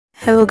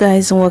Hello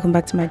guys, and welcome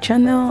back to my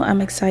channel.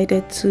 I'm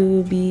excited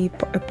to be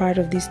a part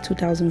of this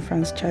 2000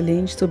 francs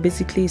challenge. So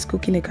basically it's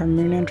cooking a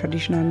Cameroonian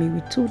traditional meal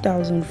with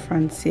 2000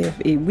 francs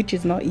CFA, which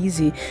is not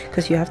easy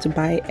because you have to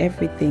buy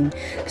everything.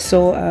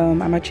 So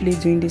I'm actually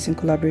doing this in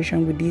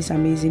collaboration with these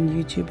amazing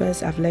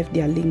YouTubers. I've left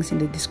their links in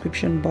the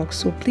description box,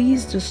 so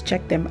please just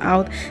check them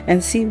out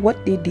and see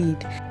what they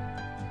did.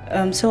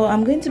 So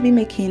I'm going to be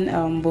making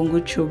bongo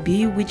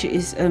chobi, which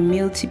is a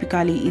meal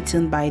typically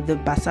eaten by the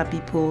Bassa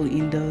people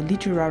in the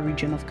littoral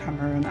region of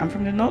Cameroon. I'm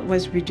from the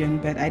northwest region,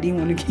 but I didn't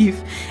want to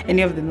give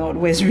any of the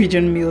northwest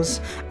region meals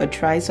a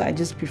try, so I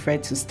just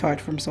preferred to start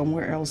from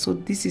somewhere else. So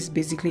this is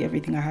basically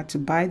everything I had to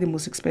buy. The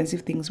most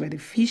expensive things were the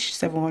fish,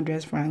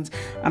 700 francs,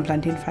 and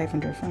plantain,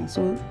 500 francs.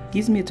 So it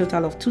gives me a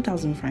total of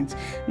 2000 francs.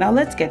 Now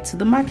let's get to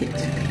the market.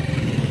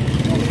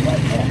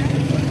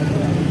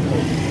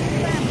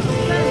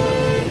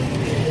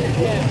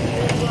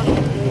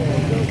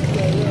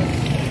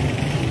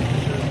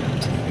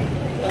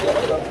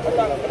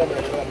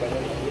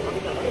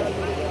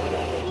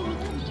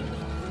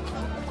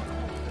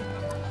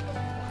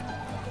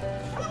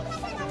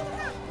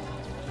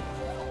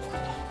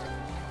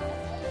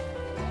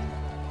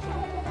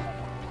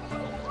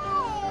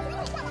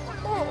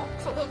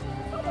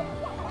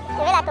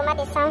 Je veux la tomate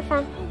de 100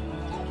 francs.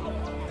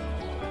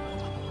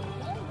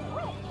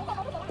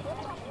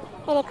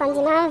 Et les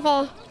condiments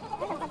verts,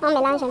 on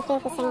mélange un peu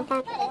pour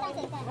 50.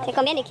 C'est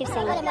combien de cubes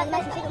 5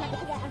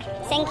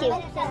 cubes.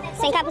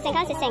 5 pour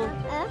 50 c'est 5.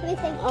 Oui,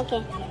 5. Ok.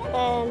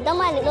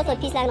 Donne-moi l'autre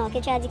piste là, non, que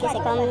tu as dit que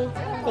c'est comme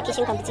le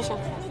kitchen competition.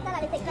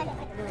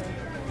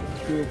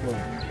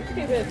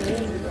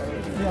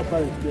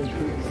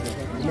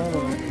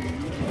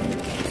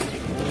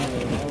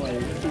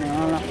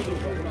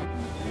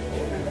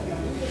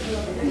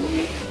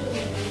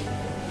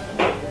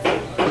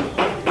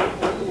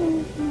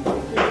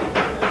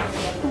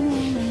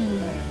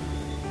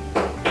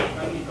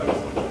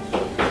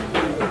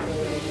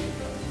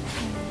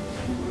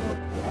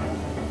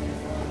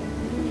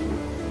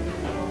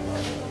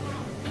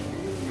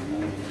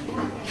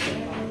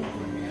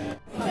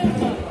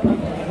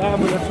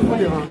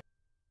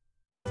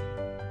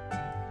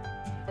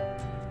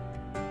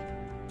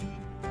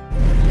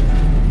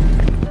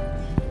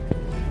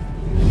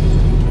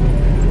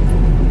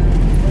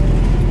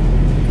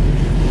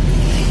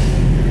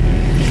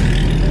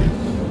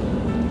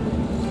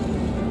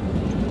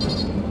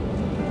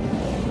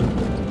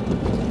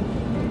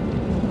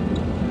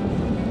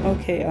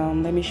 Okay,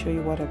 let me show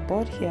you what I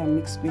bought here.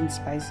 Mixed green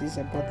spices.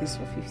 I bought this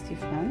for 50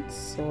 francs,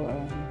 so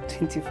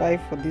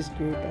 25 for this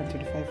group and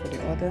 25 for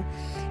the other.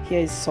 Here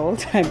is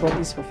salt. I bought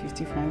this for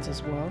 50 francs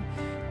as well.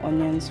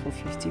 Onions for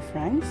 50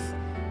 francs.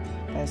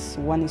 That's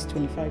one is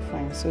 25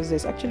 francs, so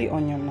there's actually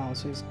onion now,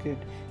 so it's good.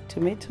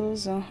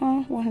 Tomatoes,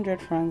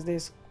 100 francs.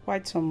 There's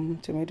quite some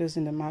tomatoes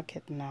in the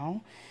market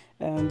now.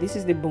 This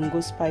is the bongo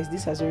spice.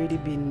 This has already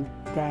been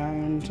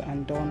ground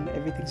and done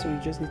everything, so you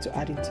just need to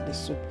add it to the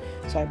soup.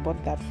 So I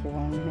bought that for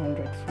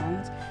 100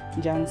 francs.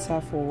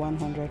 Jansa for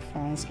 100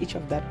 francs. Each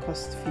of that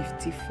cost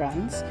 50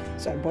 francs,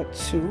 so I bought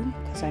two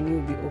because I knew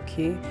it would be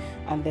okay.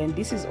 And then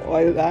this is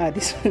oil.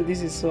 This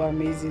is so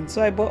amazing.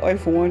 So I bought oil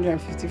for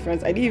 150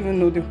 francs. I didn't even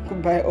know they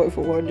could buy oil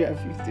for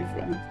 150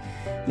 francs.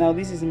 Now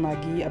this is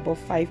Maggi. I bought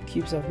 5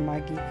 cubes of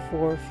Maggi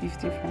for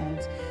 50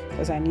 francs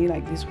because I knew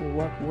like this will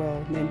work well.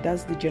 And then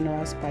that's the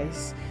general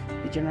spice.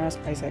 The general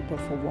spice I bought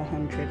for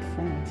 100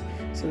 francs.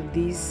 So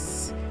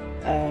this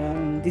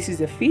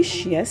is a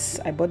fish. Yes,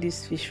 I bought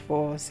this fish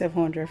for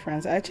 700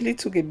 francs. I actually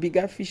took a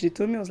bigger fish. They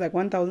told me it was like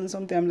 1,000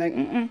 something. I'm like,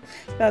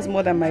 that's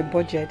more than my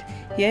budget.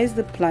 Here is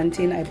the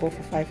plantain I bought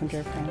for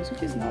 500 francs,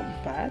 which is not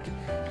bad.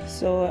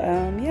 So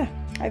yeah,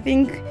 I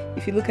think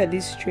if you look at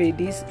this tray,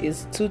 this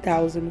is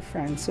 2,000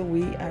 francs. So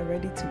we are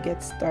ready to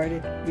get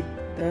started with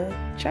the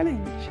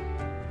challenge.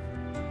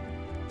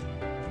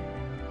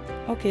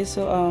 Okay,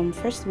 so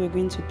first we're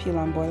going to peel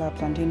and boil our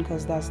plantain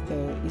because that's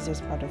the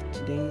easiest part of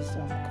today's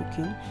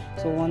cooking.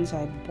 So once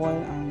I boil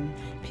and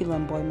peel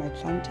and boil my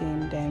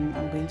plantain, then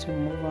I'm going to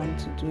move on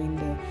to doing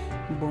the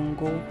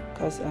bongo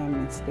because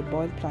it's the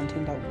boiled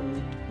plantain that we'll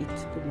eat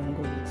the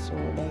bongo with. So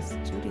let's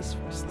do this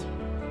first.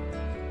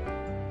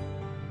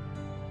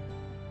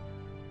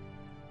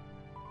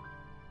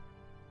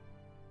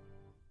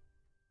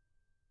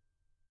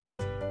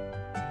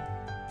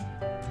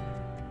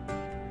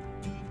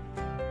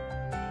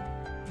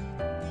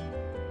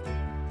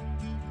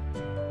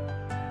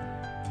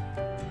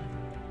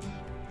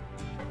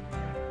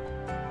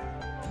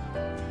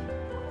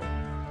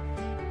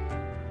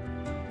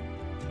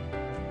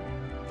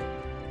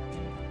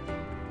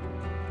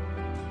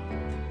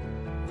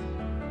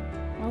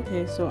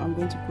 Okay, so I'm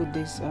going to put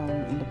this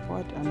in the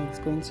pot, and it's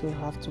going to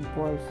have to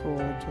boil for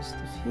just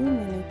a few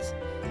minutes.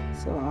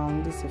 So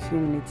this is a few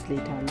minutes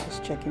later. I'm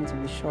just checking to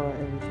be sure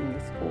everything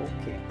is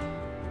okay.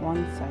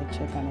 Once I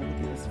check and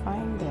everything is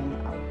fine,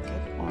 then I'll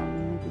get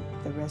on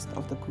with the rest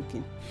of the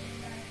cooking.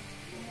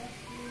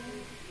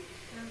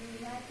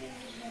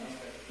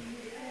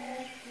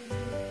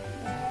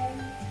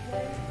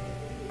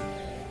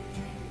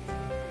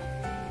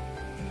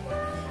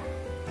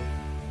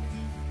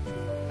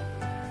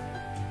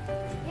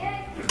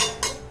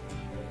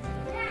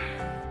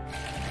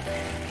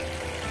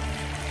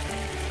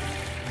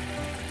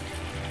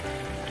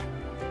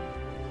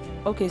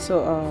 Okay,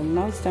 so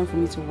now it's time for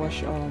me to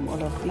wash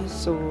all of these.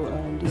 So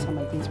these are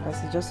my green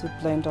spices, just a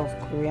blend of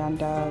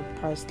coriander,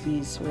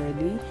 parsley,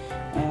 sorrel,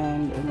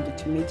 and the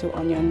tomato,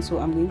 onion. So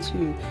I'm going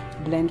to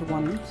blend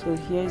one. So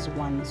here is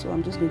one. So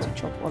I'm just going to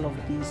chop all of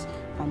these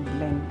and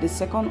blend. The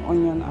second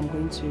onion I'm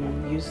going to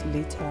use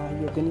later.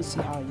 You're going to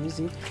see how I use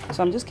it.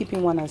 So I'm just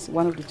keeping one of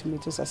the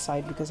tomatoes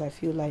aside because I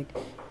feel like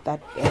that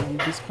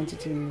this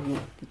quantity will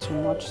be too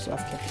much, so I've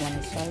kept one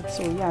aside.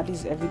 So yeah,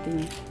 this is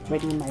everything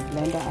ready in my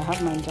blender. I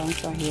have my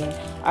jansa here.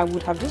 I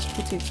would have just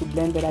put it to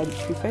blend, but I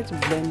prefer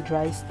to blend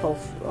dry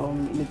stuff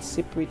in a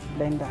separate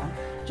blender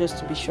just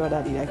to be sure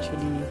that it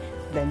actually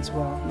blends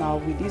well. Now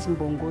with this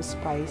mbongo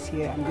spice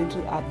here, I'm going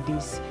to add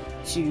this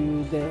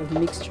to the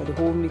mixture, the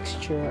whole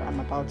mixture I'm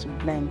about to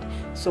blend.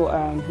 So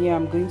here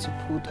I'm going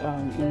to put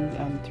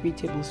in 3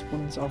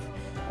 tablespoons of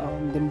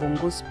the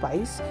mbongo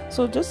spice.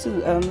 So just to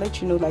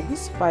let you know, like,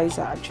 this spice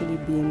are actually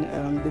being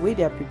the way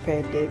they are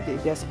prepared,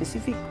 they are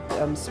specific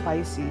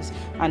spices,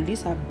 and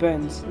these are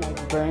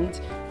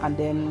burnt, and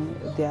then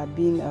they are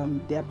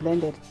being they are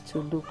blended to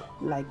look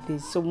like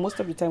this. So most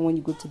of the time when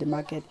you go to the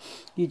market,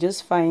 you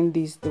just find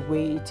this the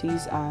way it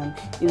is, and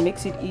it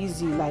makes it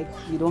easy, like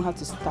you don't have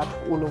to start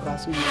all over,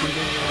 so you can just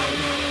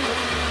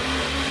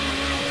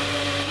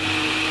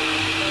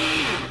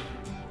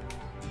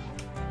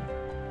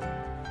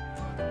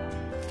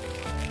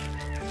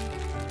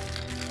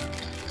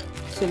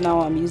So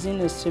now I'm using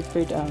a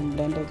separate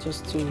blender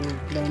just to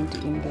blend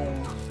in the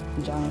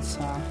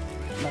jansa,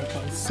 like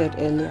I said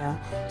earlier.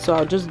 So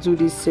I'll just do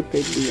this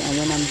separately, and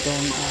when I'm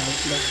done, I'll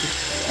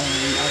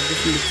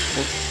just mix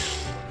both.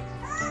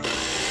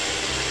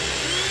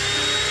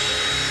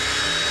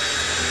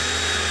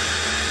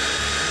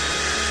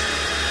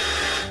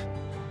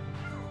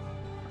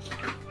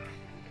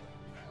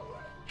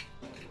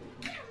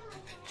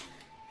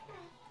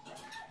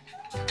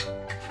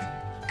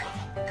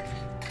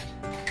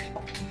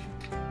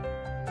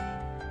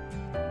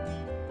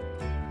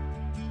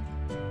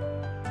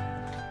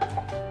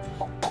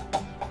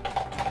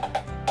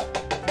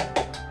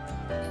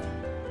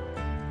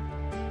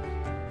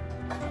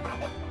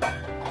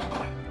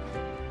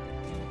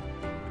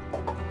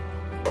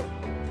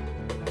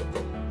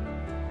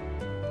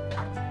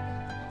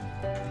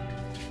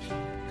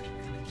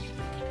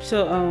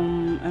 So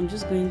I'm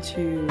just going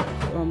to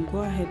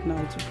go ahead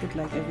now to put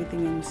like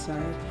everything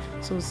inside.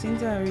 So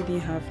since I already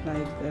have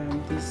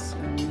like this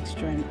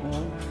mixture and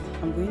all,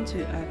 I'm going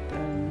to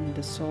add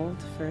the salt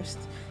first.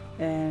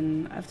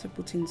 And after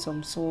putting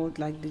some salt,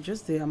 like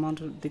just the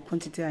amount of the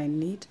quantity I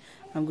need,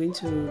 I'm going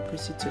to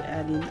proceed to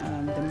add in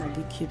the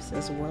Maggi cubes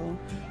as well.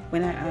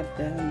 When I add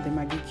the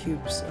Maggi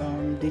cubes,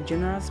 the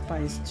general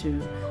spice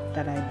too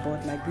that I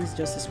bought, like this is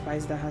just a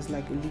spice that has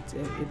like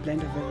a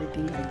blend of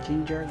everything, like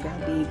ginger,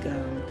 garlic,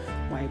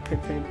 white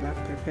pepper, black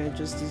pepper,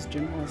 just this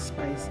general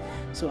spice.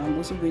 So I'm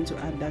also going to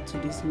add that to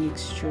this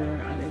mixture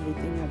and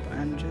everything up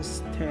and just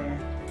stir.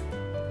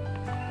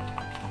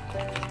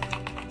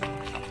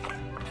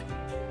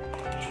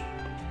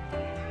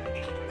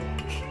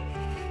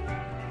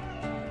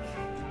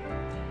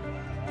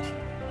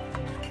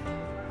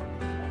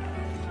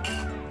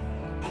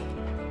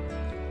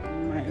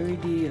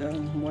 Already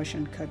wash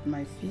and cut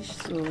my fish.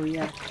 So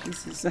yeah,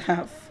 this is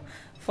half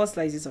 4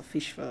 slices of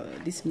fish for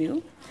this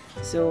meal.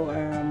 So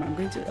I'm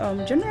going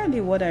to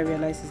generally what I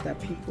realize is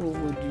that people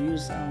would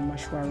use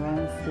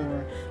mashwaron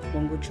for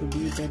bongo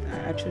chobi, but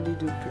I actually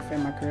do prefer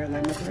mackerel.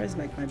 Like mackerel is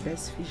like my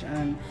best fish,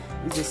 and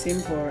it's the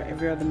same for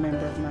every other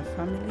member of my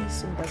family,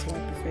 so that's why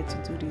I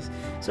prefer to do this.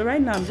 So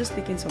right now I'm just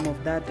taking some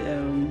of that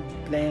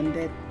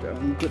blended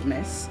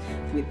goodness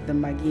with the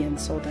Maggi and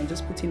salt and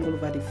just putting all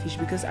over the fish,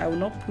 because I will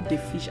not put the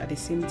fish at the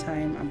same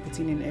time I'm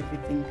putting in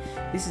everything.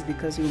 This is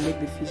because it will make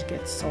the fish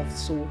get soft,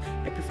 so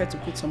I prefer to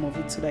put some of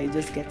it so that it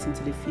just gets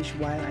into the fish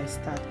while I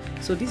start.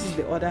 So this is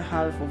the other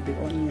half of the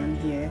onion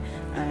here,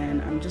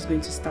 and I'm just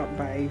going to start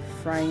by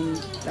frying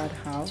that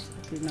half.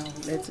 Okay, now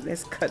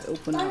let's cut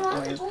open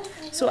our oil.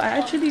 So I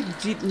actually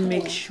did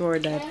make sure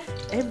that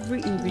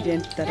every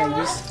ingredient that I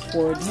used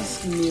for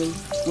this meal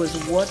was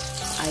what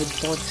I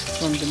bought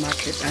from the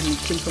market, and it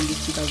came from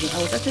this 2000.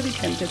 I was actually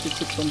tempted to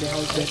take from the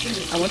house,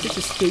 but I wanted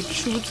to stay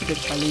true to the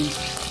challenge,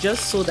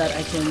 just so that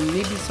I can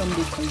maybe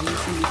someday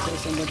convincingly tell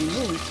somebody,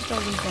 no,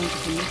 2000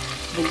 pounds to make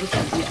bongo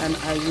chobi, and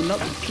I will not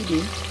be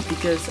kidding,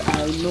 because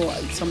I know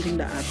it's something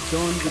that I've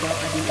done without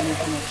adding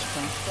anything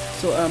extra.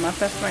 So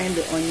after frying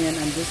the onion,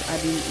 I'm just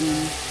adding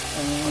in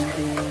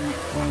the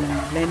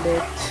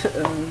blended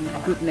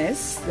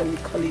goodness, let me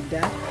call it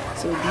that.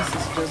 So this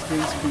is just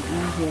going to be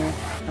in here.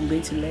 I'm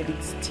going to let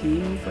it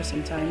steam for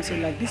some time. So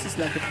like this is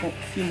like a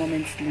few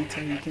moments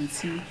later, you can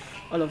see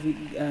all of it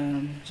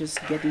just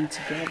getting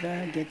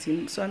together,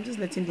 so I'm just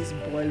letting this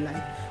boil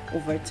like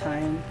over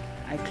time.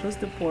 I close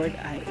the pot,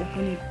 I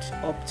open it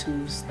up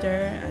to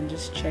stir and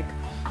just check,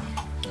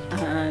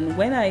 and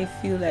when I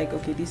feel like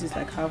okay, this is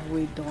like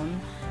halfway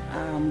done,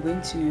 I'm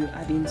going to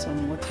add in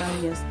some water.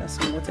 Yes, that's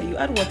some water. You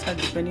add water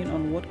depending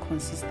on what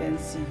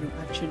consistency you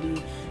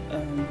actually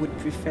would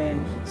prefer.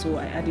 So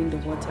I add in the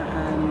water,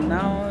 and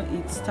now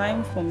it's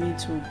time for me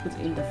to put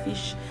in the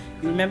fish.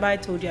 Remember I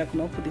told you I could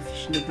not put the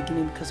fish in the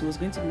beginning because it was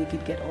going to make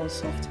it get all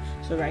soft.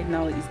 So right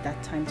now is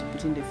that time to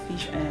put in the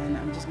fish, and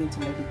I'm just going to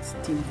let it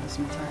steam for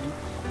some time.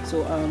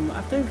 So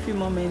after a few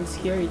moments,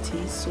 here it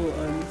is. So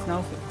it's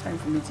now time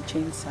for me to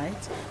change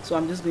sides. So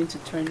I'm just going to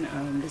turn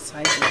the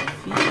sides of the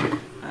fish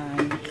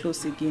and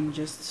close again,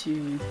 just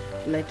to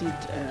let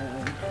it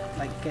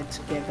like get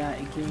together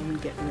again,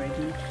 get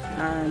ready.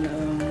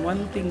 And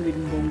one thing with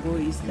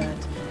mbongo is that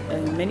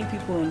many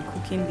people on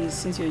cooking this,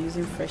 since you're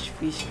using fresh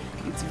fish,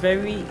 it's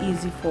very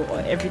easy for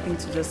everything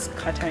to just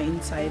scatter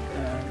inside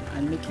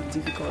and make it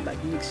difficult,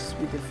 like mix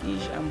with the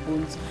fish and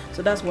bones.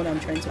 So that's what I'm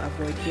trying to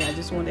avoid here. I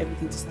just want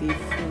everything to stay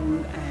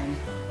full and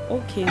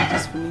okay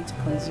just for me to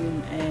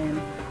consume.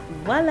 And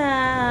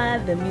voila,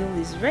 the meal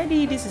is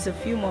ready. This is a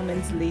few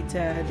moments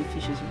later. The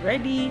fish is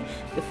ready,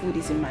 the food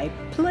is in my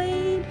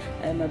plate,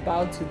 I'm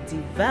about to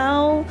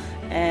devour,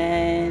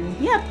 and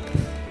yep.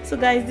 So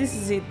guys, this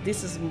is it.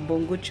 This is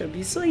mbongo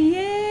chobi. So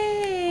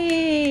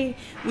yay,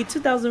 with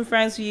 2,000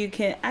 francs you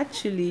can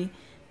actually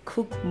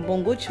cook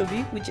mbongo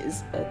chobi, which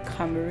is a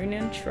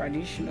Cameroonian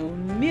traditional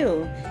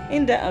meal.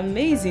 Ain't that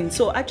amazing?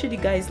 So actually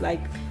guys,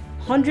 like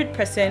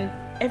 100%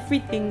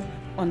 everything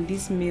on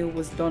this meal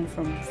was done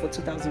for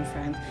 2,000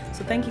 francs.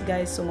 So thank you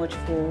guys so much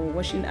for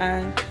watching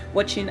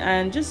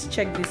and just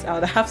check this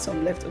out. I have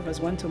some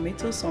leftovers, 1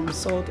 tomato, some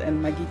salt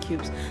and Maggi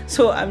cubes.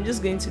 So I'm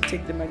just going to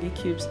take the Maggi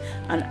cubes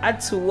and add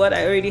to what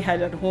I already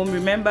had at home.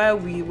 Remember,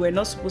 we were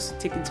not supposed to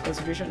take into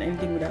consideration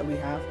anything that we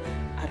have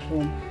at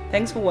home.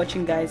 Thanks for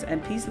watching guys,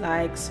 and please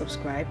like,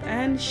 subscribe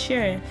and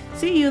share.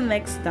 See you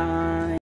next time.